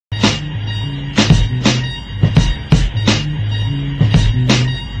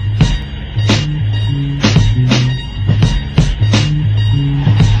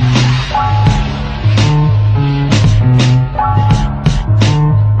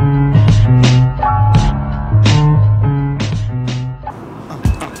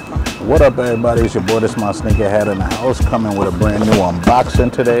What up, everybody? It's your boy, this my sneakerhead in the house, coming with a brand new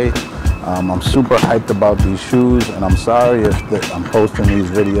unboxing today. I'm super hyped about these shoes, and I'm sorry if I'm posting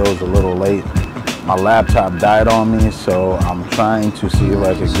these videos a little late. My laptop died on me, so I'm trying to see if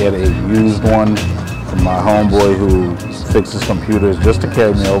I could get a used one from my homeboy who fixes computers, just to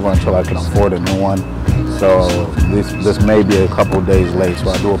carry me over until I can afford a new one. So this may be a couple days late, so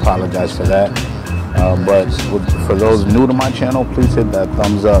I do apologize for that. But for those new to my channel, please hit that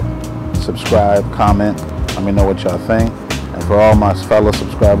thumbs up, subscribe, comment, let me know what y'all think. And for all my fellow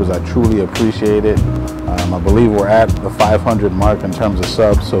subscribers, I truly appreciate it. I believe we're at the 500 mark in terms of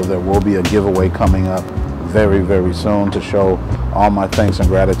subs, so there will be a giveaway coming up very, very soon to show all my thanks and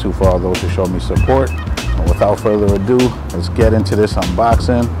gratitude for all those who showed me support. And without further ado, let's get into this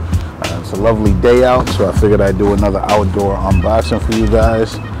unboxing. It's a lovely day out, so I figured I'd do another outdoor unboxing for you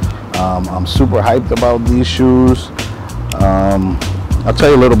guys. I'm super hyped about these shoes. I'll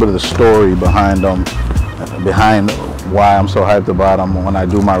tell you a little bit of the story behind them, behind why I'm so hyped about them when I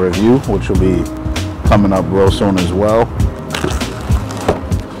do my review, which will be coming up real soon as well.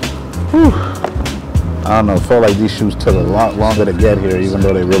 Whew. I don't know, it felt like these shoes took a lot longer to get here, even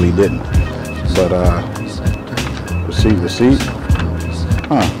though they really didn't. But receipt.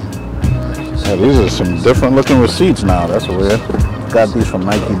 Huh. Yeah, these are some different looking receipts now. That's weird. Got these from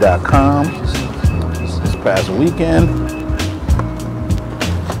Backkkkk this past weekend.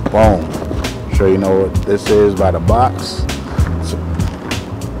 Boom. Sure you know what this is by the box.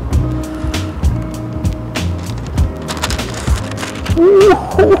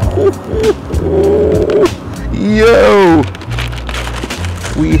 Yo,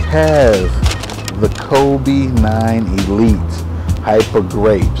 we have the Kobe 9 Elite Hyper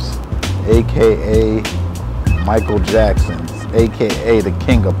Grapes, aka Michael Jackson's, aka the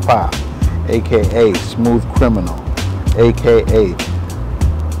King of Pop, aka Smooth Criminal, aka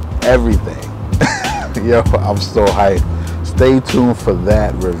everything. Yo, I'm so hyped. Stay tuned for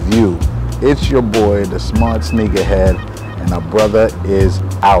that review. It's your boy, the Smart Sneakerhead, and our brother is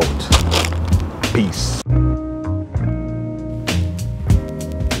out. Peace.